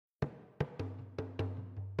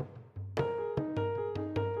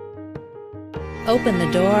Open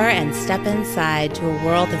the door and step inside to a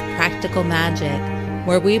world of practical magic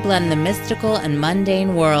where we blend the mystical and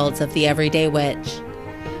mundane worlds of the everyday witch.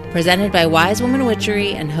 Presented by Wise Woman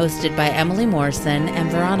Witchery and hosted by Emily Morrison and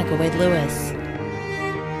Veronica Wade-Lewis.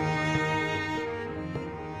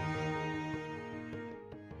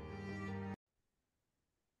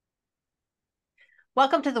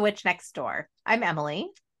 Welcome to The Witch Next Door. I'm Emily.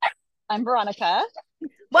 I'm Veronica.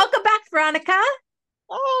 Welcome back, Veronica.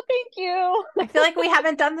 Oh, thank you. I feel like we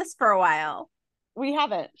haven't done this for a while. We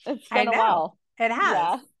haven't. It's been a while. It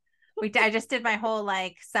has. Yeah. I just did my whole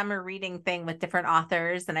summer reading thing with different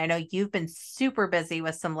authors, and I know you've been super busy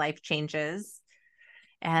with some life changes.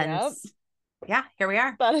 And yeah, here we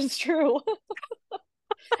are. That is true.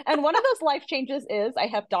 And one of those life changes is I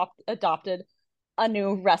have adopted a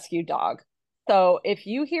new rescue dog. So if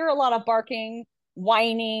you hear a lot of barking,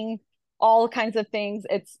 whining, all kinds of things,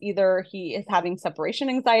 it's either he is having separation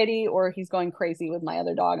anxiety or he's going crazy with my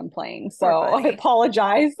other dog and playing. So I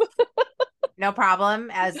apologize. No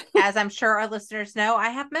problem. As I'm sure our listeners know, I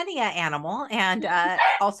have many an animal and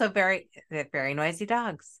also very, very noisy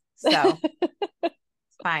dogs. So it's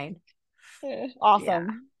fine.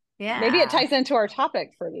 Awesome. Yeah. Maybe it ties into our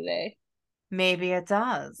topic for today. Maybe it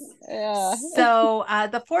does. Yeah. So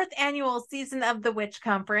the 4th annual Season of the Witch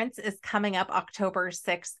Conference is coming up October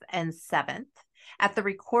 6th and 7th. At the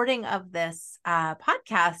recording of this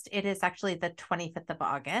podcast, it is actually the 25th of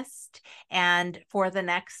August. And for the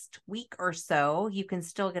next week or so, you can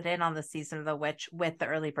still get in on the Season of the Witch with the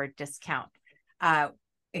early bird discount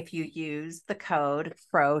if you use the code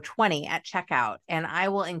PRO20 at checkout. And I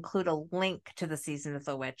will include a link to the Season of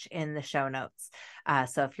the Witch in the show notes.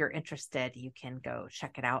 So if you're interested, you can go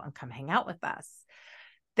check it out and come hang out with us.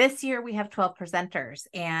 This year we have 12 presenters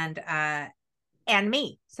and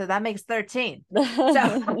me. So that makes 13.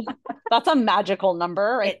 So that's a magical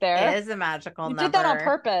number right there. It is a magical number. You did that on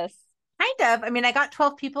purpose. Kind of. I mean, I got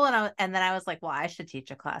 12 people and then I was like, well, I should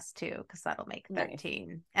teach a class too, because that'll make 13.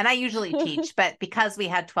 Nice. And I usually teach, but because we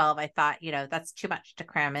had 12, I thought, that's too much to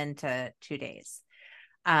cram into 2 days.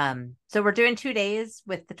 So we're doing 2 days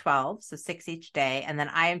with the 12, so 6 each day. And then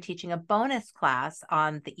I am teaching a bonus class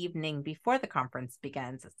on the evening before the conference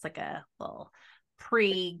begins. It's like a little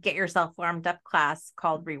get yourself warmed up class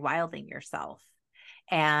called Rewilding Yourself.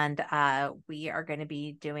 And we are going to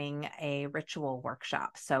be doing a ritual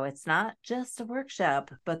workshop. So it's not just a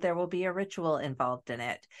workshop, but there will be a ritual involved in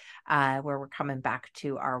it where we're coming back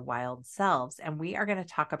to our wild selves. And we are going to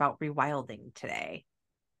talk about rewilding today.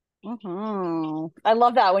 Mm-hmm. I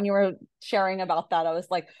love that. When you were sharing about that, I was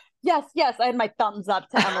like, yes. I had my thumbs up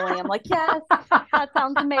to Emily. I'm like, yes, that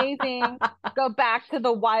sounds amazing. Go back to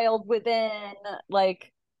the wild within.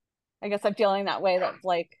 Like, I guess I'm feeling that way. That's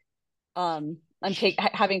like, I'm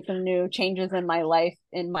having some new changes in my life,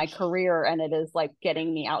 in my career, and it is like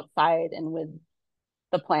getting me outside and with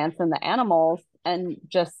the plants and the animals and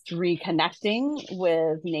just reconnecting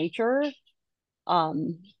with nature.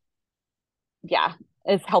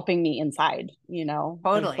 Is helping me inside,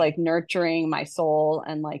 Totally. It's like nurturing my soul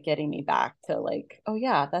and like getting me back to like, oh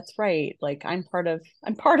yeah, that's right. Like I'm part of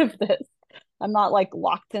this. I'm not like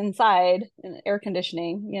locked inside in air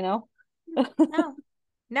conditioning,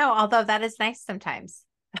 No, although that is nice sometimes.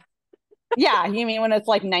 Yeah, you mean when it's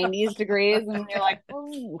like 90s degrees and you're like,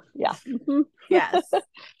 oh, yeah. Yes.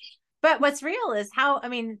 But what's real is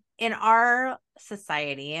in our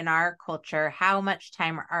society, in our culture, how much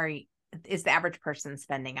time is the average person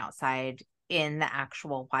spending outside in the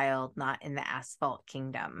actual wild, not in the asphalt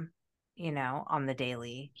kingdom, on the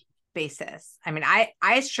daily basis? I mean,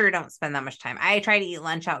 I sure don't spend that much time. I try to eat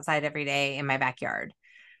lunch outside every day in my backyard.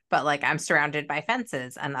 But I'm surrounded by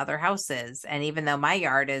fences and other houses. And even though my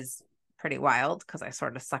yard is pretty wild, because I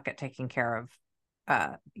sort of suck at taking care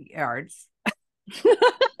of yards.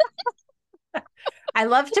 I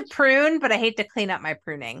love to prune, but I hate to clean up my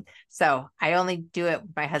pruning. So I only do it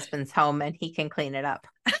with my husband's home and he can clean it up.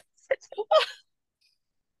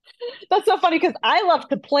 That's so funny because I love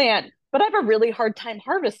to plant, but I have a really hard time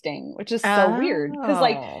harvesting, which is so weird.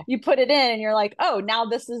 Because you put it in and you're like, oh, now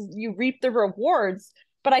you reap the rewards.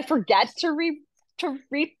 But I forget to reap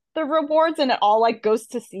the rewards, and it all goes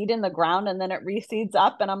to seed in the ground, and then it reseeds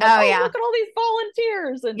up, and I'm like, yeah, look at all these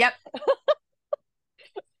volunteers. And yep.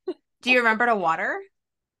 Do you remember to water?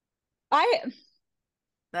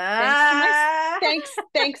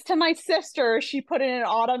 Thanks to my sister, she put in an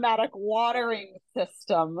automatic watering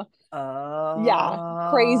system. Oh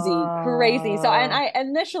yeah, crazy. So, and I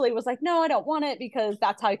initially was like, no, I don't want it, because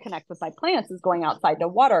that's how I connect with my plants, is going outside to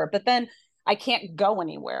water. But then I can't go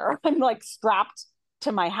anywhere. I'm strapped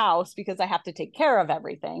to my house because I have to take care of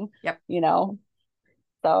everything. Yep.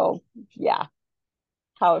 So yeah.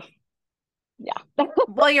 how, yeah.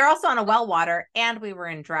 Well, you're also on a well water and we were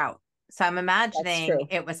in drought. So I'm That's imagining true.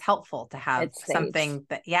 it was helpful to have It saves. something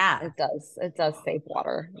that, yeah, It does save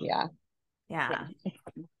water. Yeah. Yeah. yeah.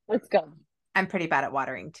 Let's go. I'm pretty bad at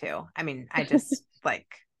watering too. I mean, I just like,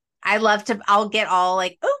 I love to, I'll get all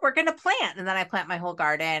like, oh, we're going to plant. And then I plant my whole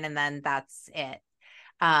garden and then that's it.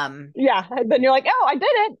 Yeah. And then you're like, oh, I did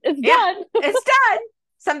it. It's Yeah, done. it's done.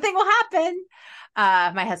 Something will happen.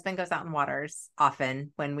 My husband goes out and waters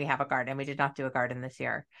often when we have a garden. We did not do a garden this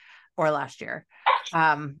year or last year.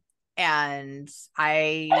 And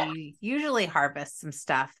I usually harvest some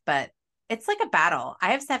stuff, but it's like a battle.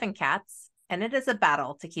 I have 7 cats and it is a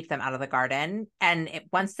battle to keep them out of the garden. And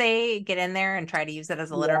once they get in there and try to use it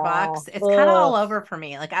as a litter Yeah. box, it's kind of all Ugh. over for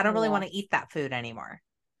me. Like, I don't really Yeah. want to eat that food anymore.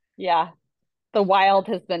 Yeah. The wild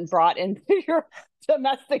has been brought into your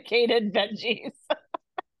domesticated veggies.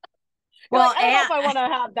 You're Well, like, I don't know and if I want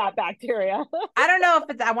to have that bacteria. I don't know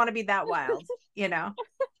if I want to be that wild, you know?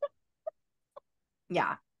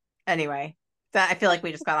 Yeah. Anyway, I feel like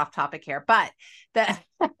we just got off topic here, but the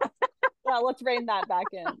Well, let's rein that back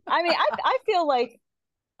in. I mean, I feel like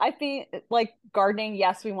I think like gardening,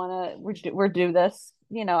 yes, we want to we're do this,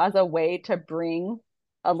 you know, as a way to bring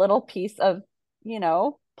a little piece of, you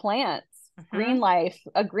know, plants, green Mhm. life,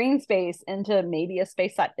 a green space into maybe a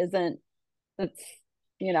space that isn't that's,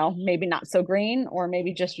 you know, maybe not so green or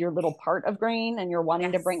maybe just your little part of green and you're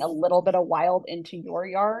wanting to bring a Yes. little bit of wild into your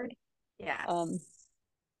yard. Um, Yes.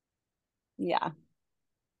 yeah.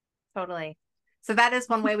 Totally. So that is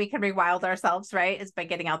one way we can rewild ourselves, right? Is by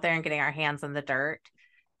getting out there and getting our hands in the dirt.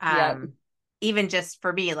 Yep. Um, Even just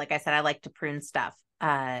for me, like I said, I like to prune stuff.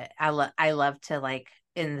 I love to like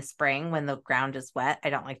in the spring when the ground is wet. I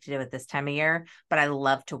don't like to do it this time of year, but I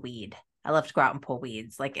love to weed. I love to go out and pull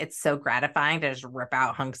weeds. Like it's so gratifying to just rip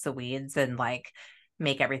out hunks of weeds and like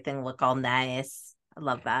make everything look all nice. I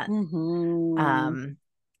love that. Mm-hmm. Um,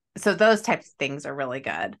 so those types of things are really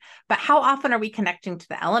good. But how often are we connecting to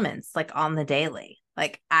the elements like on the daily?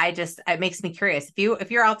 Like it makes me curious.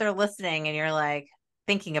 If you're out there listening and you're like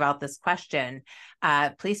thinking about this question,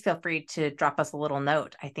 please feel free to drop us a little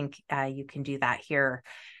note. I think you can do that here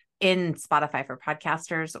in Spotify for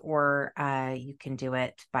podcasters, or you can do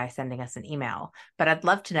it by sending us an email. But I'd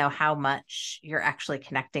love to know how much you're actually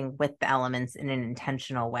connecting with the elements in an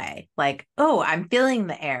intentional way. Like, oh, I'm feeling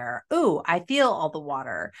the air. Oh, I feel all the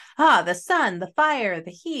water. Ah, the sun, the fire,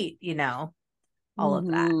 the heat, all of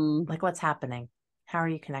that. Mm-hmm. Like, what's happening? How are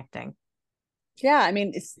you connecting? Yeah, I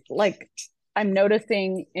mean, it's like I'm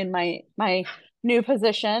noticing in my new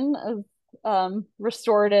position of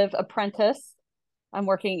restorative apprentice. I'm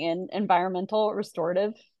working in environmental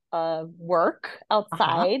restorative work Uh-huh.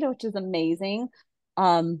 outside, which is amazing.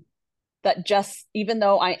 Um, that just even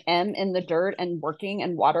though I am in the dirt and working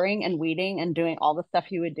and watering and weeding and doing all the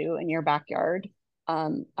stuff you would do in your backyard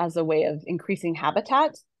as a way of increasing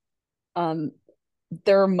habitat, um,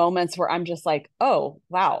 there are moments where I'm just like, oh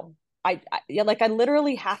wow, yeah, like I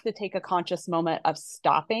literally have to take a conscious moment of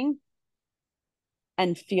stopping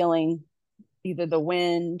and feeling either the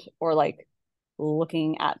wind or like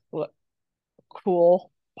looking at what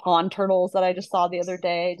cool pond turtles that I just saw the other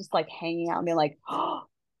day, just like hanging out and being like, oh.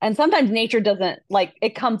 And sometimes nature doesn't like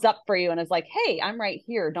it comes up for you and is like, hey, I'm right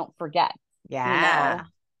here. Don't forget, you Yeah.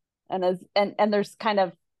 know. And there's kind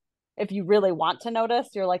of if you really want to notice,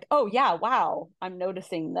 you're like, oh yeah, wow, I'm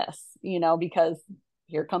noticing this, you know, because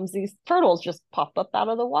here comes these turtles just pop up out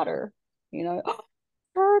of the water, you know, oh,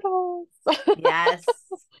 turtles. Yes.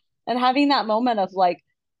 And having that moment of like,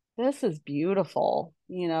 this is beautiful,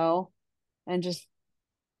 you know, and just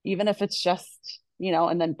even if it's just, you know,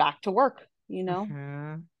 and then back to work, you know.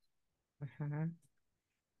 Mm-hmm. Mm-hmm.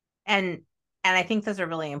 And I think those are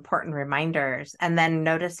really important reminders. And then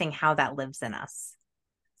noticing how that lives in us.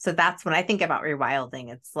 So that's when I think about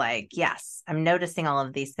rewilding. It's like, yes, I'm noticing all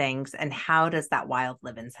of these things. And how does that wild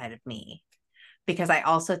live inside of me? Because I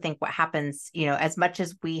also think what happens, as much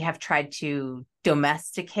as we have tried to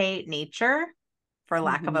domesticate nature, for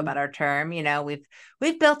lack of a Mm-hmm. better term,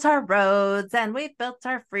 we've built our roads and we've built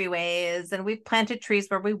our freeways and we've planted trees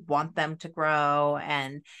where we want them to grow.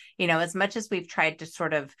 And, as much as we've tried to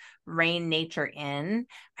sort of rein nature in,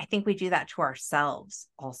 I think we do that to ourselves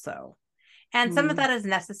also. And some of Mm-hmm. that is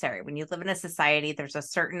necessary. When you live in a society, there's a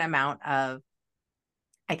certain amount of,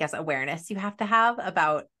 I guess, awareness you have to have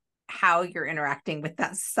about how you're interacting with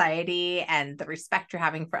that society and the respect you're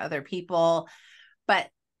having for other people. But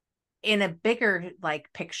in a bigger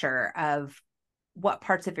like picture of what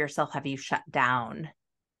parts of yourself have you shut down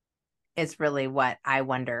is really what I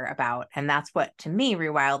wonder about. And that's what, to me,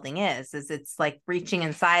 rewilding is it's like reaching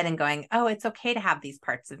inside and going, oh, it's okay to have these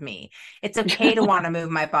parts of me. It's okay to want to move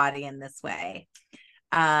my body in this way.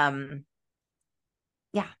 Yeah,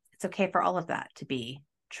 it's okay for all of that to be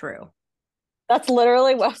true. That's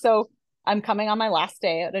literally what, so I'm coming on my last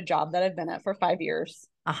day at a job that I've been at for 5 years.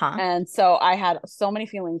 Uh-huh. And so I had so many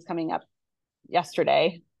feelings coming up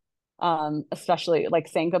yesterday, especially like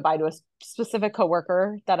saying goodbye to a specific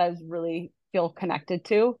coworker that I really feel connected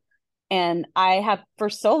to. And I have for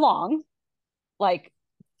so long, like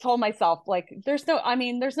told myself, like, there's no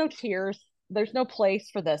tears. There's no place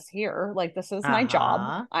for this here. Like, this is my job.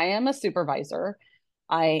 Uh-huh. I am a supervisor.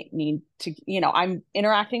 I need to, I'm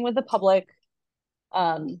interacting with the public.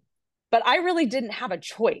 But I really didn't have a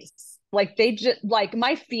choice. Like they just like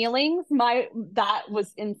my feelings, that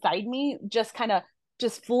was inside me just kind of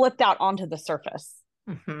just flipped out onto the surface.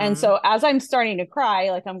 And Mm-hmm. so as I'm starting to cry,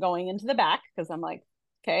 like I'm going into the back because I'm like,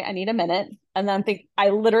 okay, I need a minute. And then I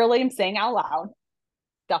literally am saying out loud,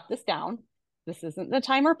 stuff this down. This isn't the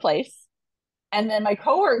time or place. And then my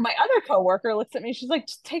other coworker looks at me. She's like,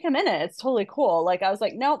 just take a minute. It's totally cool. Like, I was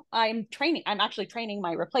like, no, I'm actually training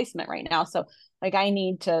my replacement right now. So like, I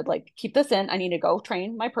need to like keep this in. I need to go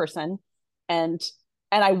train my person. And,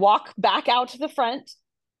 I walk back out to the front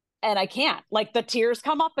and I can't, like the tears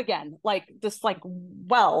come up again. Like this, like,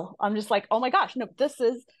 well, I'm just like, oh my gosh, no, this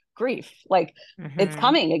is grief. Like it's Mm-hmm.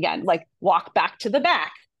 coming again. Like walk back to the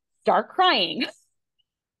back, start crying,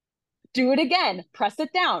 do it again, press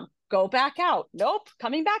it down, go back out. Nope,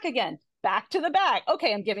 coming back again, back to the back.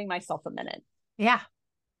 Okay, I'm giving myself a minute. Yeah.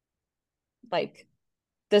 Like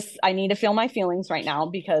this, I need to feel my feelings right now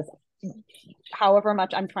because however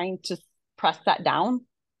much I'm trying to press that down,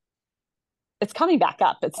 it's coming back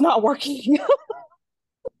up. It's not working.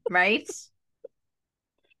 Right.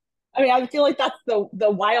 I mean, I feel like that's the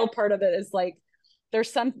wild part of it is like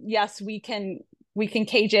there's some, yes, we can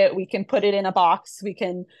cage it, we can put it in a box, we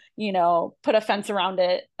can, put a fence around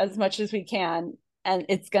it as much as we can, and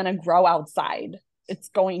it's gonna grow outside. It's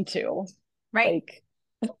going to. Right.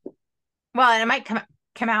 Like, Well, and it might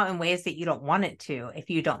come out in ways that you don't want it to if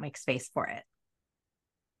you don't make space for it.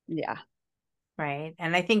 yeah. Right.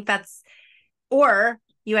 And I think or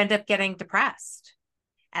you end up getting depressed.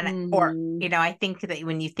 Or, I think that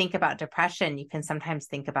when you think about depression, you can sometimes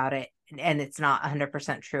think about it, and it's not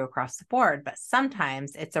 100% true across the board, but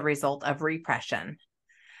sometimes it's a result of repression,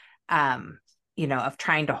 of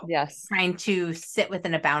trying to sit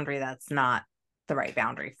within a boundary that's not the right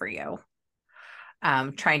boundary for you,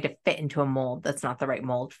 trying to fit into a mold that's not the right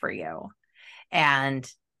mold for you. And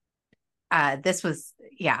this was,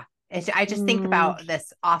 yeah. I just think about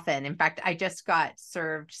this often. In fact, I just got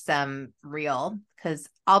served some reel because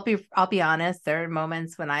I'll be honest. There are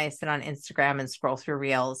moments when I sit on Instagram and scroll through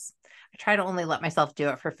reels. I try to only let myself do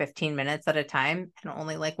it for 15 minutes at a time and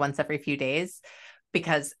only like once every few days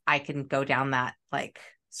because I can go down that like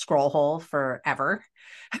scroll hole forever.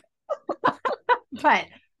 But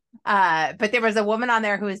there was a woman on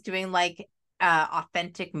there who was doing like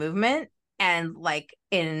authentic movement and like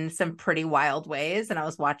in some pretty wild ways. And I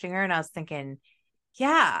was watching her and I was thinking,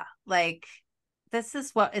 yeah, like this is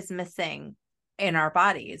what is missing in our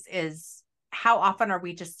bodies is how often are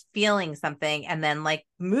we just feeling something and then like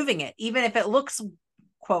moving it, even if it looks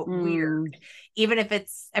quote weird, even if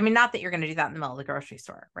it's, I mean, not that you're going to do that in the middle of the grocery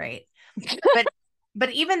store. Right. but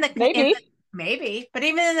even maybe, but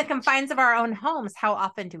even in the confines of our own homes, how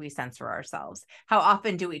often do we censor ourselves? How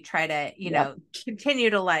often do we try to, continue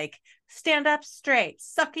to like stand up straight,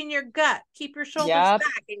 suck in your gut, keep your shoulders back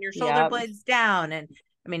and your shoulder blades down? And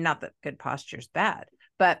I mean, not that good posture is bad,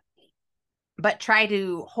 but try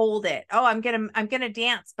to hold it. Oh, I'm going to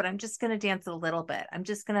dance, but I'm just going to dance a little bit. I'm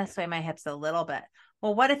just going to sway my hips a little bit.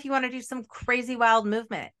 Well, what if you want to do some crazy wild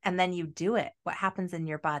movement and then you do it? What happens in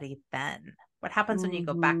your body then? What happens when you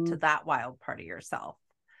go back to that wild part of yourself?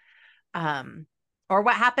 Or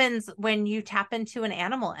what happens when you tap into an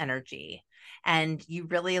animal energy and you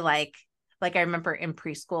really like I remember in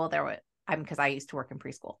preschool because I used to work in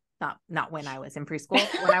preschool, not when I was in preschool,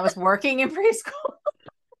 when I was working in preschool.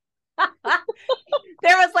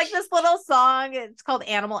 There was like this little song, it's called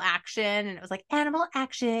Animal Action, and it was like, animal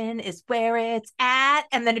action is where it's at.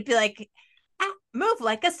 And then it'd be like, move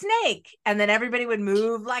like a snake. And then everybody would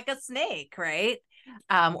move like a snake, right?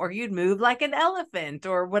 Or you'd move like an elephant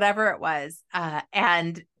or whatever it was.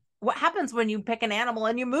 And what happens when you pick an animal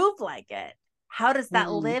and you move like it? How does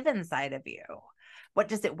that live inside of you? What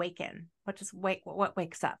does it waken? What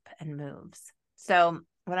wakes up and moves? So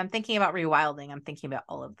when I'm thinking about rewilding, I'm thinking about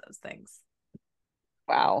all of those things.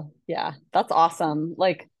 Wow. Yeah. That's awesome.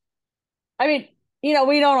 Like, I mean,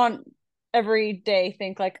 we don't every day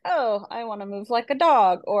think like, oh, I want to move like a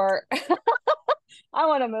dog, or I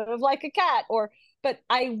want to move like a cat, or but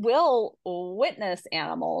I will witness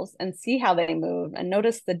animals and see how they move and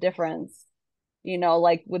notice the difference,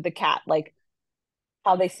 like with the cat, like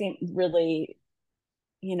how they seem really,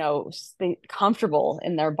 comfortable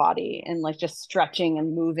in their body and like just stretching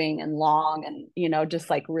and moving and long and,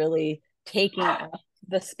 just like really taking up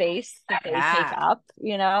the space that they take up,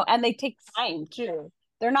 and they take time too.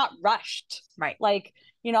 They're not rushed. Right. Like,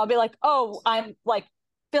 I'll be like, oh, I'm like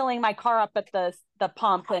filling my car up at the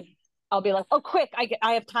pump, and I'll be like, oh, quick,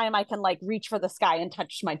 I have time. I can like reach for the sky and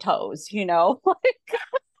touch my toes, like,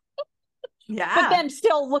 yeah. But then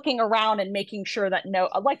still looking around and making sure that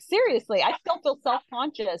like seriously, I still feel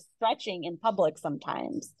self-conscious stretching in public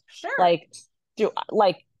sometimes. Sure.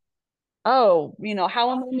 Like, oh,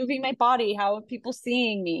 how am I moving my body? How are people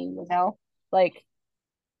seeing me? Like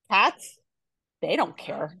cats, they don't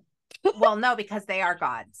care. Well, no, because they are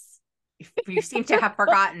gods. You seem to have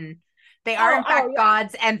forgotten. They are in fact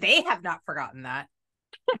gods, and they have not forgotten that.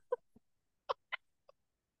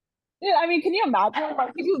 Yeah, I mean, can you imagine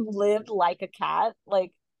like if you lived like a cat?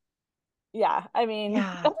 Like, yeah, I mean,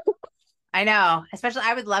 yeah. I know. Especially,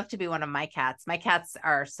 I would love to be one of my cats. My cats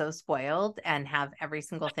are so spoiled and have every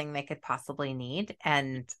single thing they could possibly need.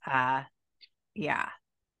 And yeah,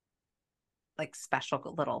 like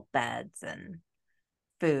special little beds and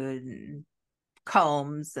food and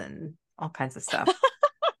combs and all kinds of stuff.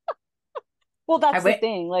 Well, that's the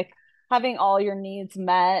thing, like having all your needs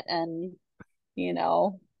met, and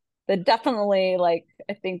the definitely, like,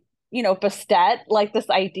 I think, Bastet, like this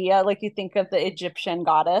idea, like you think of the Egyptian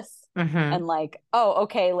goddess, and like, oh,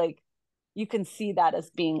 okay, like you can see that as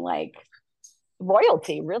being like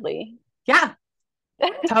royalty, really. Yeah,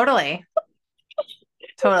 totally.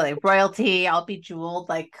 Totally. Royalty, all bejeweled.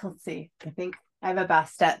 Like, let's see. I think I have a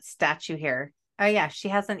Bastet statue here. Oh yeah, she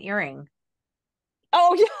has an earring.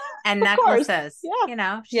 Oh yeah. And necklaces.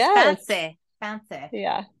 Yeah. She's fancy. Fancy.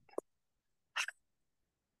 Yeah.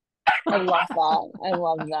 I love that. I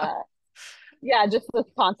love that. Yeah, just this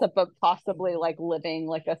concept of possibly like living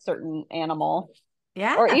like a certain animal.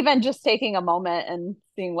 Yeah. Or even just taking a moment and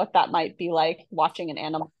seeing what that might be like, watching an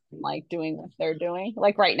animal like doing what they're doing.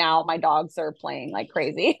 Like right now, my dogs are playing like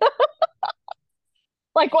crazy.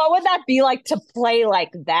 Like, what would that be like to play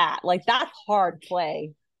like that? Like, that's hard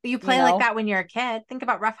play. You play like that when you're a kid. Think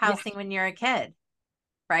about roughhousing when you're a kid,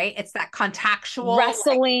 right? It's that contactual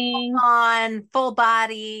wrestling, like, on full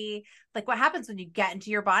body. Like, what happens when you get into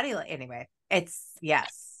your body? Like, anyway, it's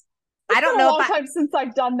yes. I don't know. It's been a long time since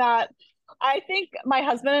I've done that. I think my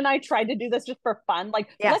husband and I tried to do this just for fun. Like,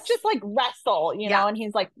 let's just like wrestle, and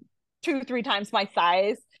he's like 2-3 times my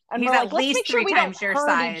size. And he's we're at like, least 3 times your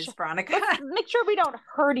size, Veronica. Let's make sure we don't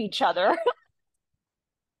hurt each other.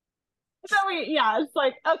 So it's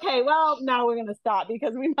like, okay, well, now we're going to stop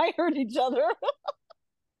because we might hurt each other.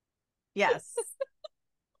 Yes.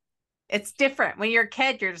 It's different. When you're a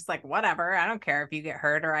kid, you're just like, whatever. I don't care if you get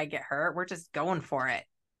hurt or I get hurt. We're just going for it.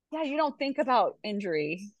 Yeah, you don't think about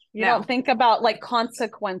injury. You don't think about like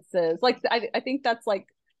consequences. Like I think that's like,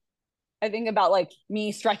 I think about like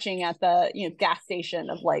me stretching at the gas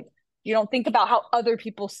station of like, you don't think about how other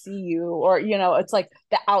people see you, or it's like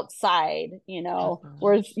the outside,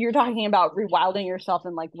 whereas you're talking about rewilding yourself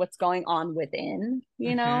and like what's going on within,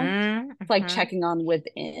 it's like checking on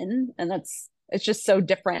within, and it's just so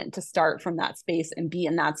different to start from that space and be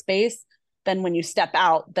in that space. Then when you step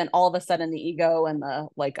out, then all of a sudden the ego and the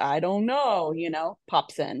like, I don't know,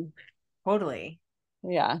 pops in. Totally.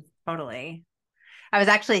 Yeah. Totally. I was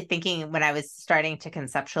actually thinking when I was starting to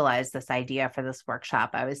conceptualize this idea for this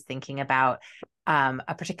workshop, I was thinking about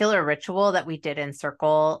a particular ritual that we did in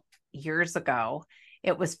Circle years ago.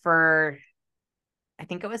 I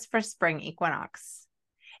think it was for spring equinox.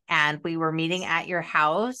 And we were meeting at your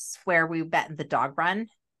house where we met the dog run.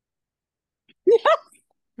 Yeah.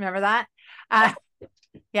 Remember that?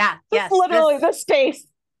 Yeah. Yes. Literally the space.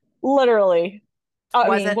 Literally. It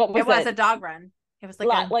was a dog run. It was like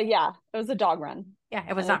it was a dog run. Yeah,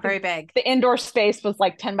 it was not very big. The indoor space was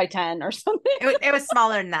like 10 by 10 or something. It was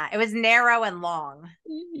smaller than that. It was narrow and long.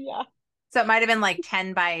 Yeah. So it might have been like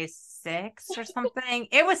 10 by 6 or something.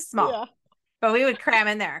 It was small, but we would cram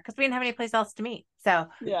in there because we didn't have any place else to meet. So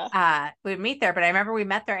we would meet there. But I remember we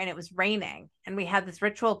met there and it was raining and we had this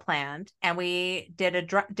ritual planned and we did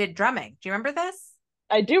drumming. Do you remember this?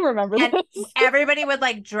 I do remember and this. Everybody would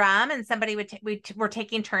like drum and somebody would, we were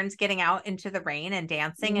taking turns getting out into the rain and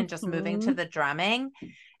dancing and just moving to the drumming.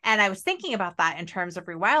 And I was thinking about that in terms of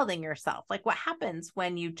rewilding yourself. Like what happens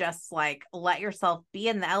when you just like let yourself be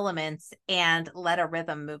in the elements and let a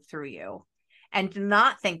rhythm move through you. And do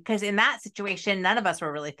not think, because in that situation, none of us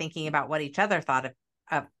were really thinking about what each other thought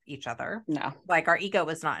of each other. No. Like our ego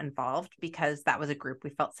was not involved because that was a group we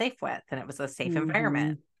felt safe with and it was a safe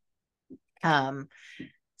environment.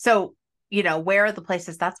 So, where are the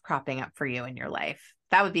places that's cropping up for you in your life?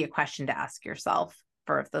 That would be a question to ask yourself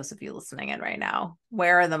for those of you listening in right now.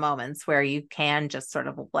 Where are the moments where you can just sort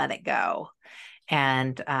of let it go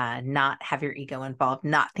and not have your ego involved,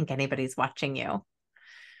 not think anybody's watching you?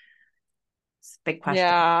 It's a big question.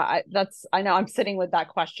 Yeah, I know I'm sitting with that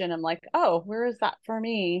question. I'm like, oh, where is that for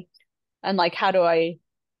me? And like, how do I,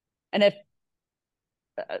 and if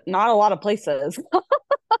not a lot of places,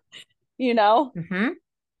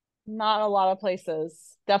 not a lot of places.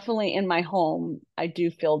 Definitely in my home, I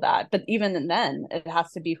do feel that. But even then, it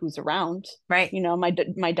has to be who's around. Right.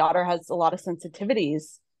 My daughter has a lot of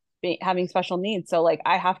sensitivities, having special needs. So like,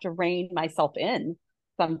 I have to rein myself in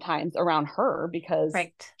sometimes around her because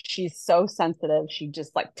she's so sensitive. She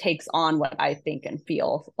just like takes on what I think and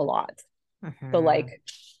feel a lot. So like,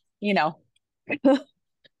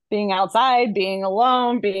 being outside, being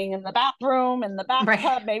alone, being in the bathroom, in the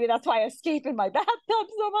bathtub. Maybe that's why I escape in my bathtub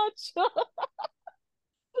so much.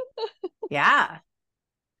 Yeah.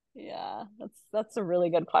 Yeah, that's a really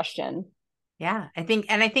good question. Yeah, I think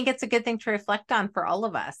it's a good thing to reflect on for all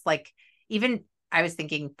of us. Like, even I was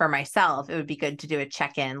thinking for myself, it would be good to do a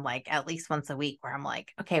check-in, like at least once a week, where I'm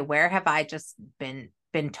like, okay, where have I just been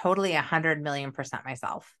totally 100,000,000%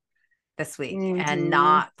 myself this week and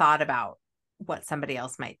not thought about what somebody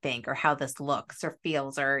else might think or how this looks or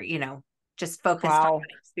feels or, just focused on my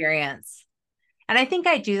experience. And I think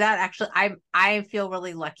I do that. Actually, I feel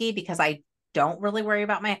really lucky because I don't really worry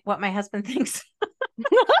about what my husband thinks.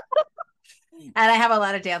 And I have a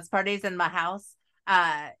lot of dance parties in my house,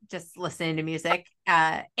 just listening to music.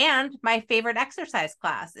 And my favorite exercise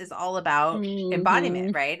class is all about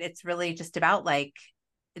embodiment, right? It's really just about like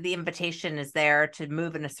the invitation is there to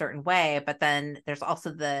move in a certain way, but then there's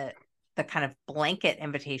also the kind of blanket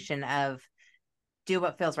invitation of do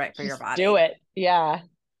what feels right for your body. Do it. Yeah.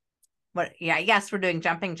 Yes, we're doing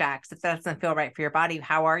jumping jacks. If that doesn't feel right for your body,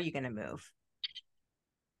 how are you going to move?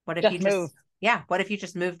 What if you just move? Yeah. What if you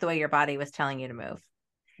just moved the way your body was telling you to move?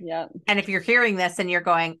 Yeah. And if you're hearing this and you're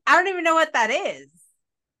going, I don't even know what that is,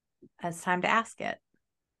 it's time to ask it.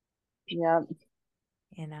 Yeah.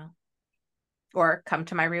 Or come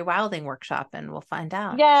to my rewilding workshop and we'll find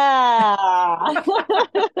out. Yeah.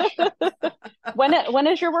 When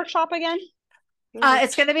is your workshop again?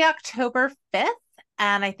 It's going to be October 5th.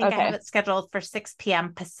 And I think I have it scheduled for 6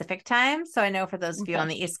 p.m. Pacific time. So I know for those of you on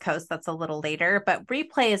the East Coast, that's a little later, but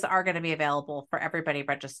replays are going to be available for everybody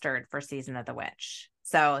registered for Season of the Witch.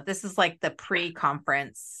 So this is like the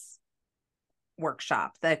pre-conference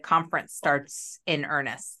workshop. The conference starts in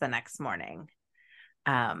earnest the next morning.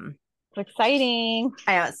 It's exciting.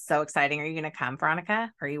 I know, it's so exciting. Are you going to come,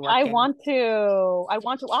 Veronica? Or are you working? I want to.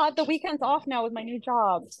 I'll have the weekends off now with my new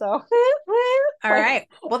job. So. All right.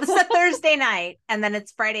 Well, this is a Thursday night, and then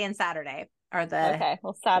it's Friday and Saturday. Okay.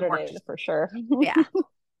 Well, Saturday for sure. Yeah.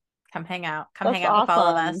 Come hang out. Hang out with all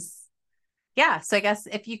of us. Yeah. So I guess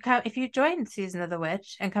if you join Season of the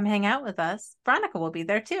Witch and come hang out with us, Veronica will be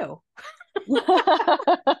there too.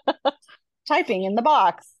 Typing in the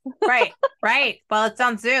box. Right. Well, it's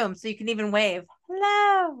on Zoom, so you can even wave.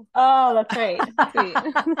 Hello. Oh, that's great. Sweet.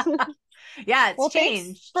 Yeah, it's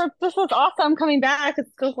changed. This was awesome coming back. It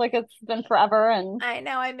feels like it's been forever, and I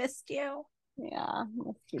know I missed you. Yeah, I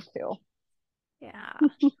missed you too. Yeah.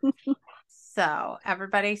 So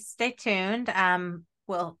everybody, stay tuned.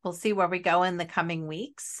 We'll see where we go in the coming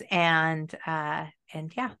weeks, and yeah,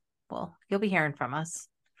 you'll be hearing from us,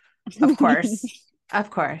 of course, of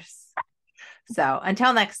course. So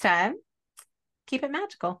until next time, keep it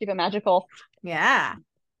magical. Keep it magical. Yeah.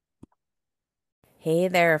 Hey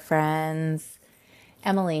there, friends.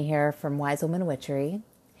 Emily here from Wise Woman Witchery.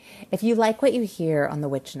 If you like what you hear on The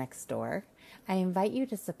Witch Next Door, I invite you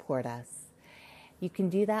to support us. You can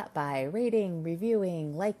do that by rating,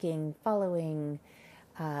 reviewing, liking, following,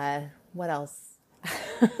 what else?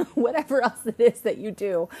 Whatever else it is that you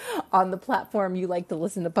do on the platform you like to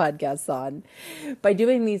listen to podcasts on. By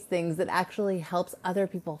doing these things, it actually helps other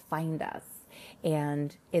people find us.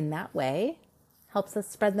 And in that way, helps us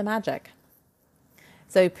spread the magic.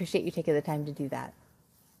 So I appreciate you taking the time to do that.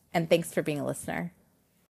 And thanks for being a listener.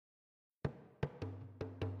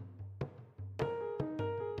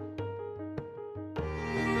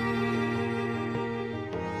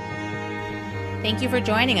 Thank you for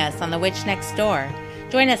joining us on The Witch Next Door.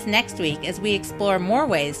 Join us next week as we explore more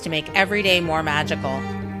ways to make every day more magical.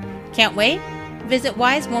 Can't wait? Visit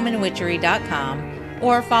wisewomanwitchery.com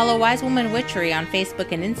or follow Wise Woman Witchery on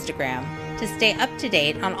Facebook and Instagram to stay up to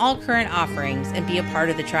date on all current offerings and be a part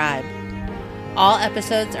of the tribe. All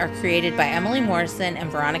episodes are created by Emily Morrison and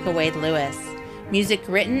Veronica Wade Lewis. Music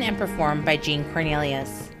written and performed by Jean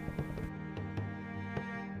Cornelius.